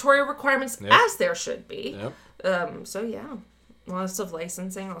regulatory requirements, as there should be. Yep. So, yeah. Lots of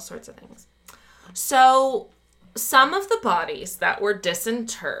licensing, all sorts of things. So, some of the bodies that were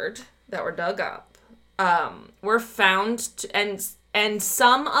disinterred, that were dug up, were found, and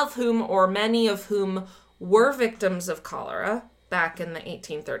some of whom, or many of whom, were victims of cholera back in the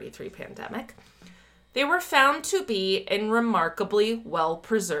 1833 pandemic. They were found to be in remarkably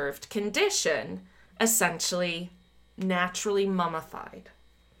well-preserved condition, essentially naturally mummified.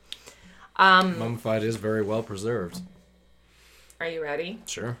 Mummified is very well preserved. Are you ready?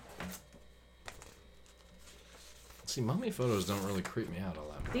 Sure. See, mummy photos don't really creep me out all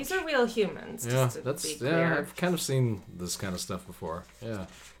that much. These are real humans. Yeah, just to that's be clear. I've kind of seen this kind of stuff before. Yeah.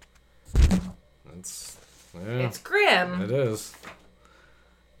 It's grim. It is.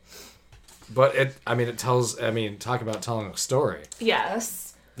 But it tells, talk about telling a story.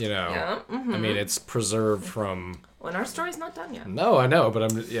 Yes. You know. Yeah. Mm-hmm. It's preserved from... Well, and our story's not done yet. No, I know,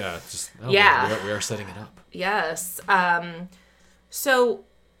 but we are setting it up. Yes. So,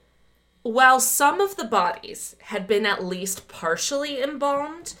 while some of the bodies had been at least partially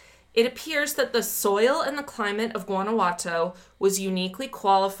embalmed, it appears that the soil and the climate of Guanajuato was uniquely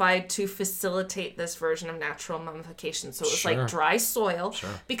qualified to facilitate this version of natural mummification. So it was like dry soil,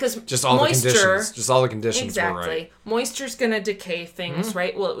 because just all moisture, the conditions were right. Moisture's going to decay things,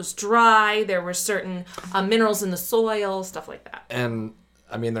 right? Well, it was dry. There were certain minerals in the soil, stuff like that. And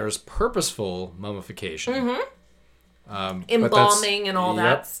there's purposeful mummification. Mm-hmm. Embalming and all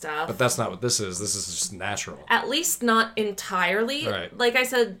that stuff. But that's not what this is. This is just natural. At least not entirely. Right. Like I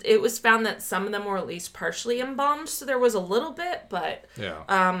said, it was found that some of them were at least partially embalmed, so there was a little bit, but...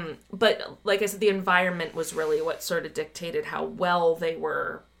 Yeah. But like I said, the environment was really what sort of dictated how well they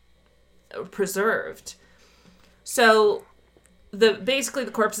were preserved. So... Basically,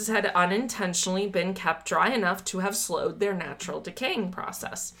 the corpses had unintentionally been kept dry enough to have slowed their natural decaying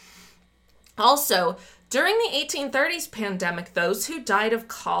process. Also, during the 1830s pandemic, those who died of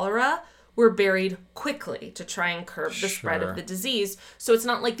cholera were buried quickly to try and curb the spread of the disease. So it's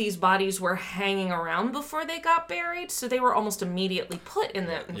not like these bodies were hanging around before they got buried, so they were almost immediately put in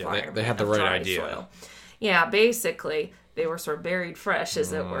that environment. Yeah, they had the right idea. Soil. Yeah, basically. They were sort of buried fresh,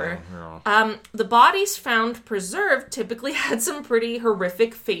 as it were. Yeah. The bodies found preserved typically had some pretty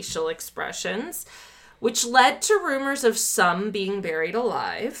horrific facial expressions, which led to rumors of some being buried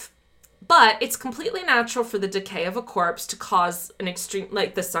alive. But it's completely natural for the decay of a corpse to cause an extreme,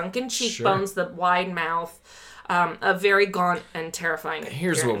 like the sunken cheekbones, the wide mouth, a very gaunt and terrifying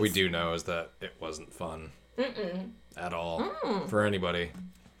Here's appearance. what we do know is that it wasn't fun at all for anybody.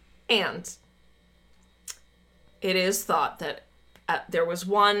 And it is thought that there was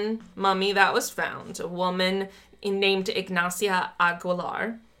one mummy that was found, a woman named Ignacia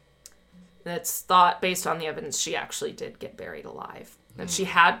Aguilar. That's thought, based on the evidence, she actually did get buried alive. And she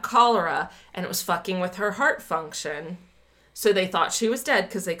had cholera, and it was fucking with her heart function. So they thought she was dead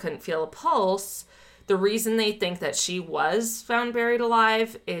because they couldn't feel a pulse. The reason they think that she was found buried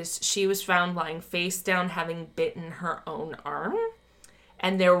alive is she was found lying face down, having bitten her own arm.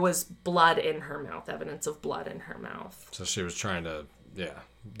 And there was blood in her mouth, evidence of blood in her mouth. So she was trying to,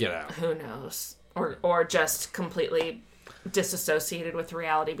 get out. Who knows? Or just completely disassociated with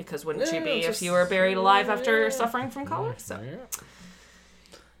reality, because wouldn't you be if you were buried alive after suffering from cholera? So.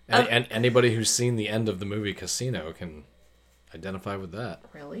 And anybody who's seen the end of the movie Casino can identify with that.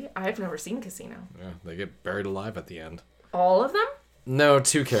 Really? I've never seen Casino. Yeah, they get buried alive at the end. All of them? No,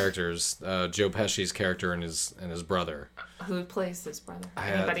 two characters. Joe Pesci's character and his brother. Who plays his brother?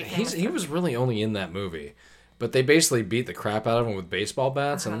 He was really only in that movie. But they basically beat the crap out of him with baseball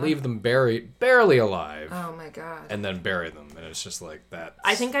bats and leave them barely alive. Oh my god. And then bury them. And it's just like that.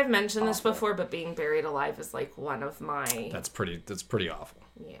 I think I've mentioned this before, but being buried alive is like one of my... That's pretty awful.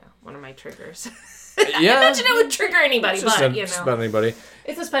 Yeah, one of my triggers. Yeah. I imagine it would trigger anybody, Just about anybody.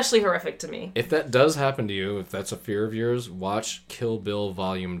 It's especially horrific to me. If that does happen to you, if that's a fear of yours, watch Kill Bill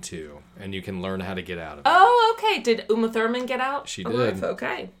Volume 2, and you can learn how to get out of it. Oh, okay. Did Uma Thurman get out? She did.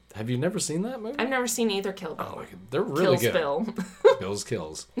 Okay. Have you never seen that movie? I've never seen either Kill Bill. Oh, they're really good. Bill. Bill's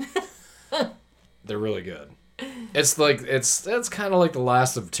Kills. They're really good. It's like it's kind of like the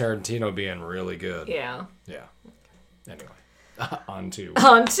last of Tarantino being really good. Yeah. Yeah. Anyway. On to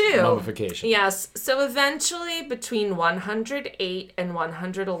mummification. Yes. So eventually, between 108 and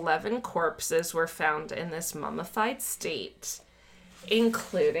 111 corpses were found in this mummified state,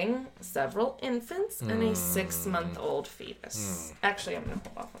 including several infants and a 6-month-old fetus. Actually, I'm going to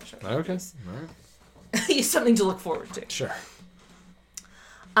hold off on showing you. Okay. All right. Something to look forward to. Sure.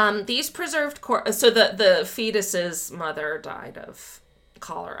 These preserved so the fetus's mother died of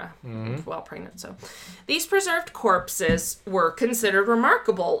cholera while pregnant. So these preserved corpses were considered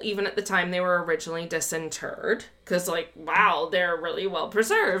remarkable even at the time they were originally disinterred, because wow, they're really well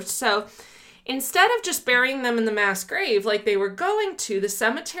preserved. So instead of just burying them in the mass grave like they were going to, the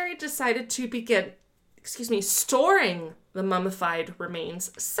cemetery decided to begin storing the mummified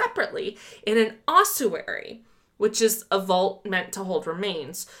remains separately in an ossuary, which is a vault meant to hold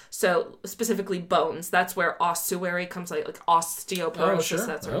remains. So specifically bones. That's where ossuary comes, like osteoporosis. Oh, sure.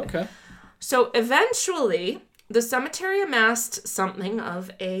 That sort of okay. thing. So eventually, the cemetery amassed something of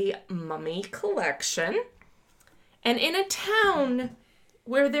a mummy collection. And in a town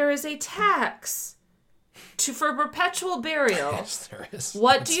where there is a tax for perpetual burial, Yes, there is.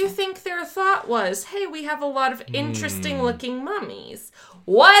 what do you think their thought was? Hey, we have a lot of interesting looking mummies.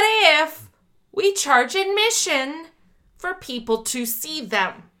 What if we charge admission for people to see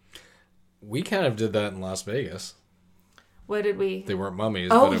them? We kind of did that in Las Vegas. What did we? They weren't mummies.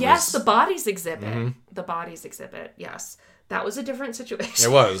 Oh, but yes, the bodies exhibit. The bodies exhibit, yes. That was a different situation.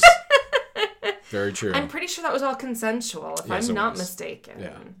 It was. Very true. I'm pretty sure that was all consensual, if I'm not mistaken.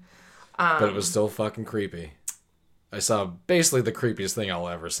 Yeah. But it was still fucking creepy. I saw basically the creepiest thing I'll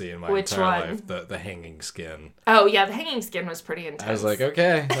ever see in my entire life. The hanging skin. Oh, yeah, the hanging skin was pretty intense. I was like,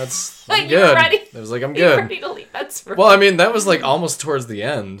 okay, that's I'm good. You're ready. I was like, I'm You're good. ready to leave. That's right. Well, I mean, that was like almost towards the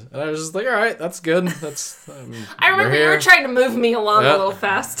end. And I was just like, all right, that's good. That's. I remember you were trying to move me along a little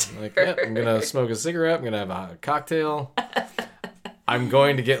fast. Like, yeah, I'm going to smoke a cigarette. I'm going to have a cocktail. I'm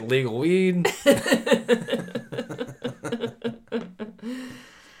going to get legal weed.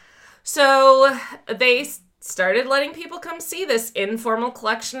 So they started letting people come see this informal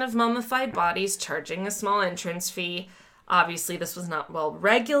collection of mummified bodies, charging a small entrance fee. Obviously, this was not well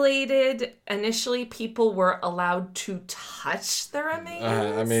regulated. Initially, people were allowed to touch the remains.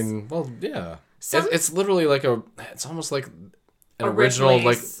 I mean, well, yeah. It's literally like it's almost like an original,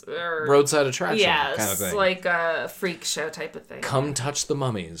 like, roadside attraction kind of thing. Like a freak show type of thing. Come touch the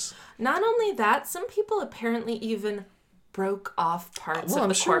mummies. Not only that, some people apparently even broke off parts of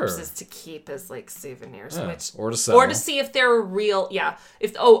the corpses to keep as like souvenirs, or to sell, or to see if they're real. Yeah,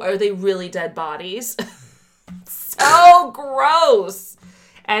 are they really dead bodies? So gross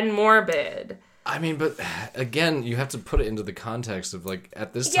and morbid. I mean, but again, you have to put it into the context of like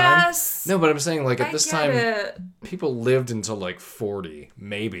at this time. Yes. No, but I'm saying like at this time, people lived until like 40,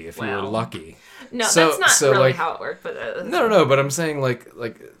 maybe if you were lucky. No, that's not really like, how it worked. But no. But I'm saying like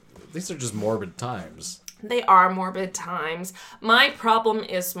these are just morbid times. They are morbid times. My problem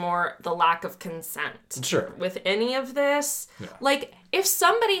is more the lack of consent. Sure. With any of this. Yeah. Like, if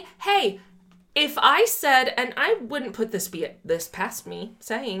somebody, if I said, and I wouldn't put this past me,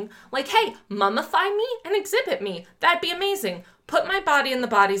 saying, like, hey, mummify me and exhibit me. That'd be amazing. Put my body in the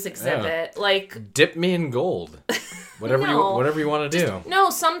bodies exhibit. Yeah. Like, dip me in gold. Whatever you want to do.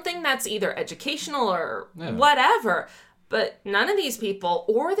 No, something that's either educational or whatever. But none of these people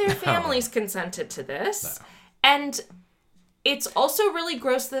or their families consented to this. No. And it's also really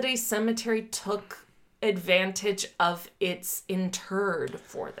gross that a cemetery took advantage of its interred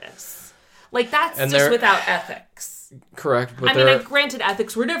for this. Like, that's just without ethics. Correct. But I mean, granted,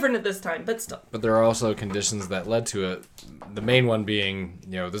 ethics were different at this time, but still. But there are also conditions that led to it. The main one being,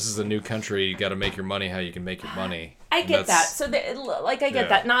 this is a new country. You got to make your money how you can make your money. I get that. So, I get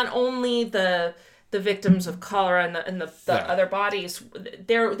that. Not only the victims of cholera and the other bodies,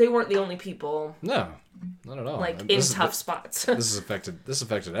 they weren't the only people. No, not at all. Like, in tough spots. This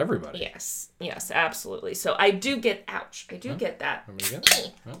affected everybody. Yes, absolutely. So I do get, I do get that.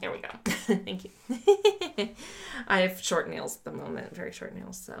 There we go. Thank you. I have short nails at the moment, very short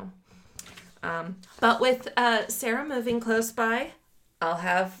nails. So, but with Sarah moving close by, I'll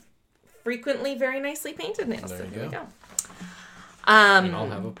have frequently very nicely painted nails. There you go. And I'll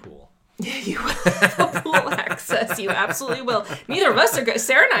have a pool. You will have a pool access. You absolutely will. Neither of us are good.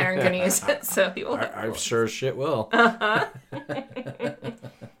 Sarah and I aren't going to use it, so you will. I'm sure shit will. I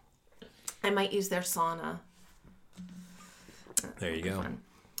might use their sauna. There you go. Fun.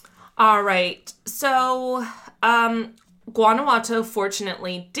 All right. So, Guanajuato,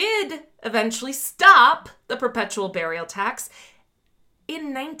 fortunately, did eventually stop the perpetual burial tax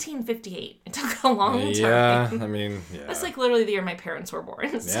in 1958. It took a long time. Yeah, I mean, yeah. It's like literally the year my parents were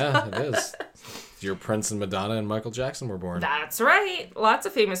born. So. Yeah, it is. Your Prince and Madonna and Michael Jackson were born. That's right. Lots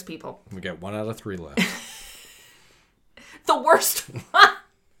of famous people. We got 1 out of 3 left. The worst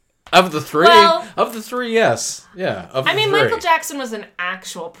Of the 3? Well, of the 3, yes. Yeah, of the 3. Michael Jackson was an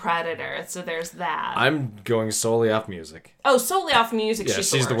actual predator, so there's that. I'm going solely off music. Oh, solely off music, yeah,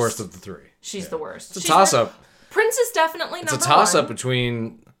 she's the worst of the 3. She's the worst. It's a toss-up. Prince is definitely number 1. It's a toss-up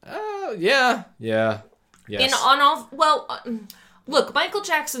between, yes. Look, Michael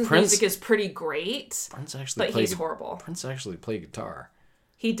Jackson's music is pretty great, but he's horrible. Prince actually played guitar.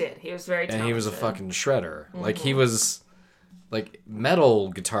 He did. He was very talented. And he was a fucking shredder. Mm-hmm. Like, he was, like, metal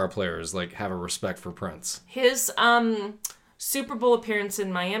guitar players, like, have a respect for Prince. His, Super Bowl appearance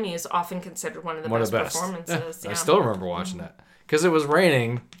in Miami is often considered one of the best performances. Yeah. I still remember watching that. Because it was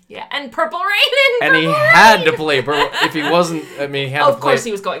raining. Yeah, and Purple Rain and he had to play if he wasn't, I mean, he had to play. Of course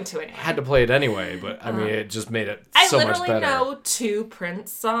he was going to anyway. Had to play it anyway, but I mean, it just made it so much better. I literally know 2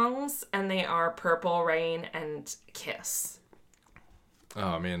 Prince songs, and they are Purple Rain and Kiss. Oh,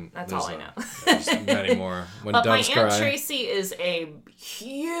 I mean, that's all I know. There's many more. When But Doves my Cry. Aunt Tracy is a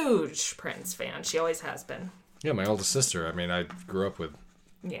huge Prince fan. She always has been. Yeah, my oldest sister. I mean, I grew up with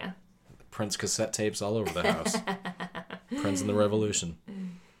Prince cassette tapes all over the house. Prince and the Revolution.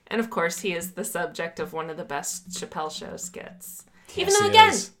 And of course, he is the subject of one of the best Chappelle Show skits. Yes, Even though,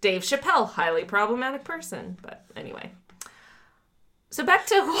 again, Dave Chappelle, highly problematic person. But anyway. So back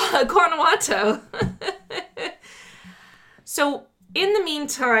to Guanajuato. So in the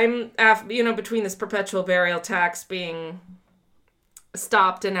meantime, after, between this perpetual burial tax being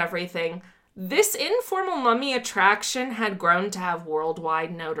stopped and everything, this informal mummy attraction had grown to have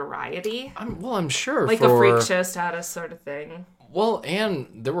worldwide notoriety. I'm sure. Like a freak show status sort of thing. Well, and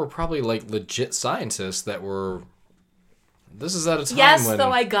there were probably like legit scientists that were. This is at a time when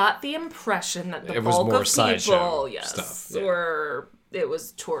though I got the impression that the bulk of people, were it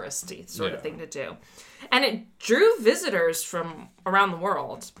was touristy sort of thing to do, and it drew visitors from around the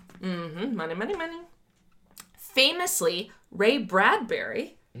world. Money, money, money. Famously, Ray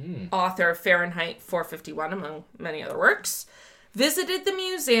Bradbury, author of Fahrenheit 451, among many other works, visited the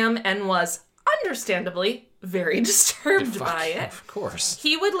museum and was understandably very disturbed by it. Of course.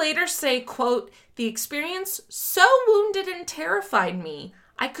 He would later say, quote, "The experience so wounded and terrified me,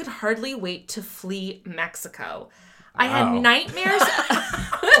 I could hardly wait to flee Mexico. I had nightmares.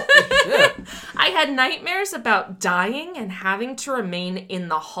 I had nightmares about dying and having to remain in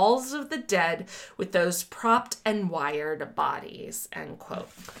the halls of the dead with those propped and wired bodies," end quote.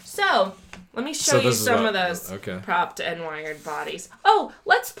 So, let me show you some of those propped and wired bodies. Oh,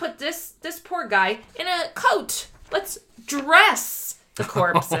 let's put this poor guy in a coat. Let's dress the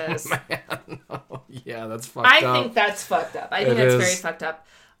corpses. Oh, man. Yeah, that's fucked up. I think that's fucked up. I think that's very fucked up.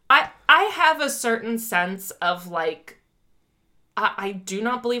 I have a certain sense of, like, I do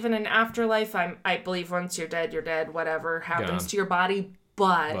not believe in an afterlife. I believe once you're dead, whatever happens to your body.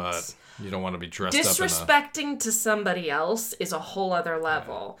 But you don't want to be dressed disrespecting to somebody else is a whole other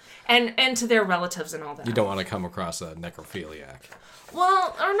level. Yeah. And to their relatives and all that. You don't want to come across a necrophiliac.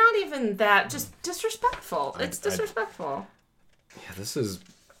 Well, or not even that. Just disrespectful. It's disrespectful. Yeah, this is...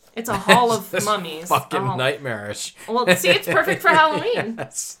 It's a hall of mummies. Fucking nightmarish. Well, see, it's perfect for Halloween.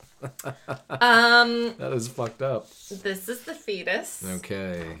 Yes. That is fucked up. This is the fetus.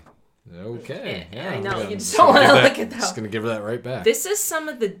 Okay. Yeah, I know. You just don't want to look at that. Just going to give her that right back. This is some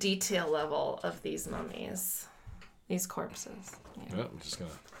of the detail level of these mummies. These corpses. Yeah. Well, I'm just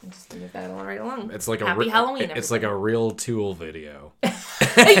going to move that all right along. It's like Happy Halloween, everybody. It's like a real Tool video.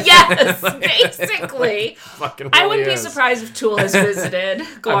 Yes, basically. Fucking I wouldn't be surprised if Tool has visited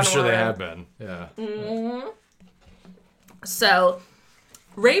Guanajuato. I'm sure they have been. Yeah. Mm-hmm. So,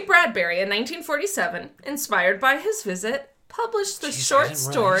 Ray Bradbury in 1947, inspired by his visit, published the short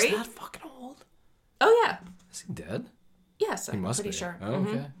story. He's not fucking old. Oh yeah. Is he dead? Yes, I'm pretty sure. Oh,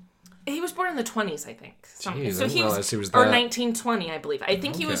 okay. He was born in the 20s, I think. Jeez, so I didn't realize he was that... Or 1920, I believe. I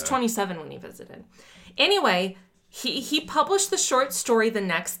think he was 27 when he visited. Anyway, he published the short story The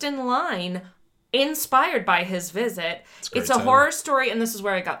Next in Line, inspired by his visit. It's a horror story, and this is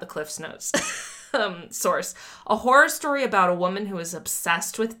where I got the Cliff's Notes source. A horror story about a woman who is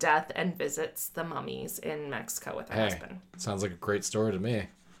obsessed with death and visits the mummies in Mexico with her husband. Sounds like a great story to me.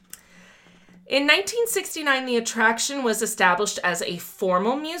 In 1969, the attraction was established as a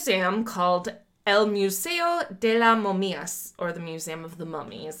formal museum called El Museo de las Momias, or the Museum of the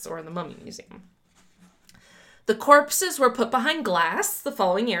Mummies, or the Mummy Museum. The corpses were put behind glass the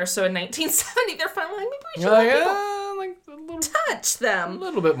following year, so in 1970, they're finally like, maybe we should let people touch them. A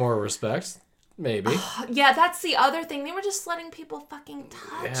little bit more respect, maybe. Yeah, that's the other thing. They were just letting people fucking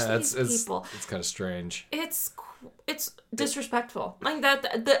touch these people. It's kind of strange. It's disrespectful. Like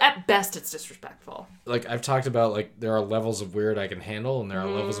that. At best, it's disrespectful. Like I've talked about, like there are levels of weird I can handle, and there are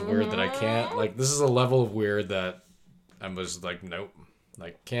levels of weird that I can't. Like this is a level of weird that I was like, nope,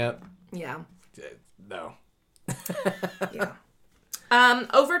 like can't. Yeah. No. Yeah.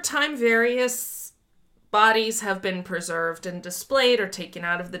 Over time, various bodies have been preserved and displayed or taken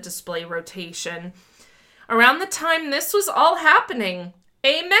out of the display rotation. Around the time this was all happening,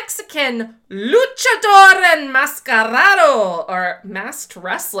 a Mexican luchador enmascarado, or masked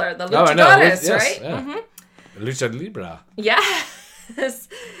wrestler, the luchadores, right? Yeah. Mm-hmm. Lucha Libre. Yes.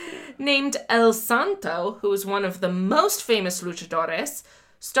 Named El Santo, who is one of the most famous luchadores,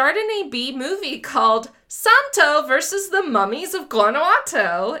 starred in a B movie called Santo versus the Mummies of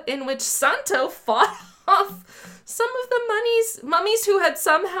Guanajuato, in which Santo fought off some of the mummies who had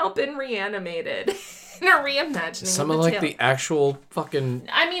somehow been reanimated. In a reimagining. Some of like the actual fucking.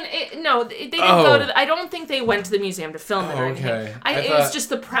 I mean, No, they didn't go to. I don't think they went to the museum to film it or anything. Okay. It was just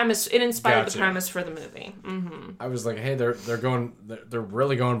the premise. It inspired the premise for the movie. I was like, hey, they're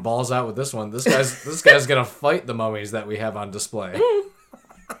really going balls out with this one. This guy's gonna fight the mummies that we have on display.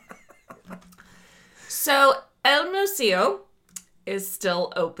 So El Museo is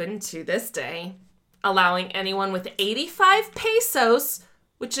still open to this day, allowing anyone with 85 pesos,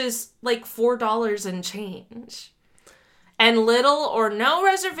 which is like $4 and change, and little or no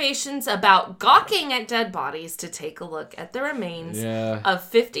reservations about gawking at dead bodies to take a look at the remains of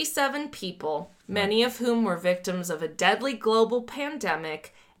 57 people, many of whom were victims of a deadly global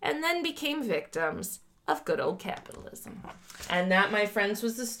pandemic and then became victims of good old capitalism. And that, my friends,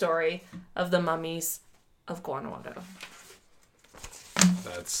 was the story of the mummies of Guanajuato.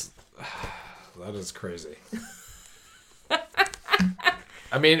 That is crazy.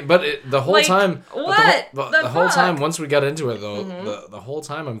 I mean, but the whole time, the whole time, once we got into it, though, the whole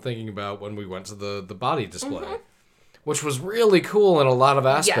time I'm thinking about when we went to the body display, which was really cool in a lot of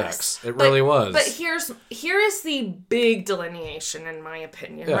aspects. Yes, it really was. But here is the big delineation, in my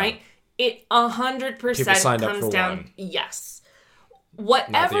opinion, right? It 100% comes down. Yes,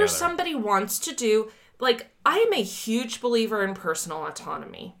 whatever somebody wants to do. Like, I am a huge believer in personal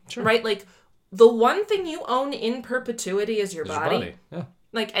autonomy, right? Like, the one thing you own in perpetuity is your body. Yeah.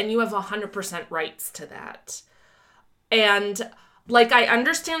 Like, and you have 100% rights to that. And, like, I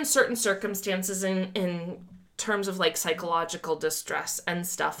understand certain circumstances in terms of, like, psychological distress and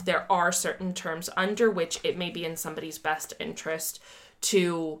stuff. There are certain terms under which it may be in somebody's best interest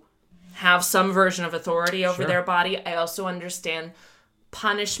to have some version of authority over their body. I also understand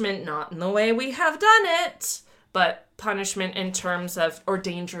punishment, not in the way we have done it, but punishment in terms of, or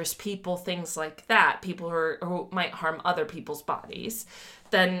dangerous people, things like that, people who might harm other people's bodies,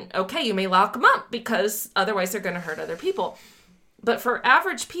 then okay, you may lock them up because otherwise they're going to hurt other people. But for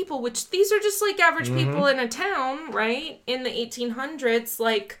average people, which these are just like average people in a town, right? In the 1800s,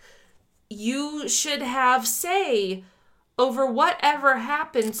 like, you should have say over whatever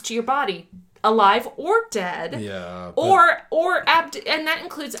happens to your body, alive or dead. Yeah. And that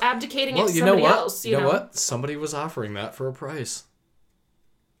includes abdicating it to somebody else. You know what? Somebody was offering that for a price.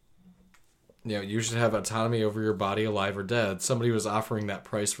 You know, you should have autonomy over your body, alive or dead. Somebody was offering that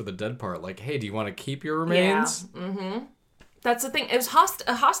price for the dead part. Like, hey, do you want to keep your remains? Yeah. That's the thing. It was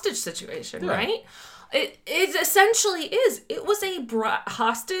a hostage situation, right? It essentially is. It was a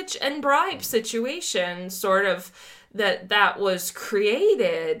hostage and bribe situation, sort of, that was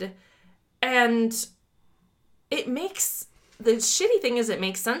created. And it makes, the shitty thing is it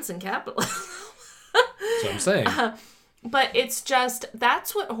makes sense in capitalism. That's what I'm saying. But it's just,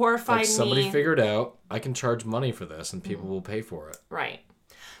 that's what horrified me. Somebody figured out, I can charge money for this and people will pay for it. Right.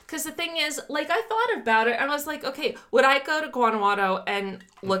 Because the thing is, like, I thought about it and I was like, okay, would I go to Guanajuato and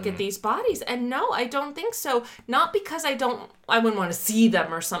look at these bodies? And no, I don't think so. Not because I wouldn't want to see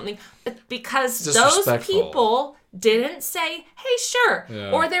them or something, but because those people didn't say, hey, sure.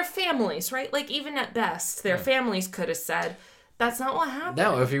 Yeah. Or their families, right? Like, even at best, their families could have said, that's not what happened.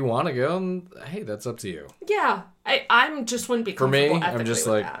 Now, if you want to go, hey, that's up to you. Yeah. I just wouldn't be comfortable ethically I'm just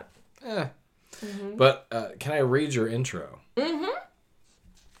with like, that. But can I read your intro?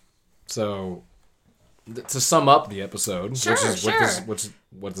 So, to sum up the episode,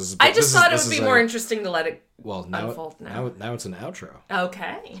 what this is. I just thought it would be more interesting to let it unfold now. Now it's an outro.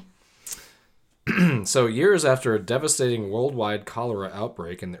 Okay. So, years after a devastating worldwide cholera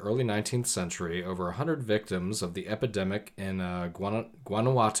outbreak in the early 19th century, over 100 victims of the epidemic in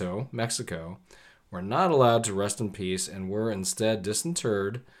Guanajuato, Mexico, were not allowed to rest in peace and were instead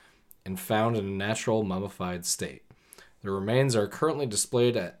disinterred and found in a natural mummified state. Their remains are currently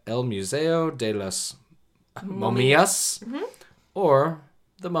displayed at El Museo de las Momias, or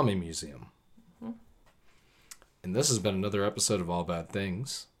the Mummy Museum. And this has been another episode of All Bad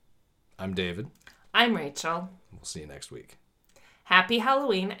Things. I'm David. I'm Rachel. We'll see you next week. Happy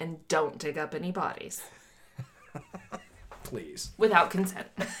Halloween, and don't dig up any bodies. Please. Without consent.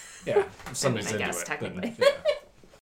 Yeah, if somebody's I into guess, it. technically. Then, yeah.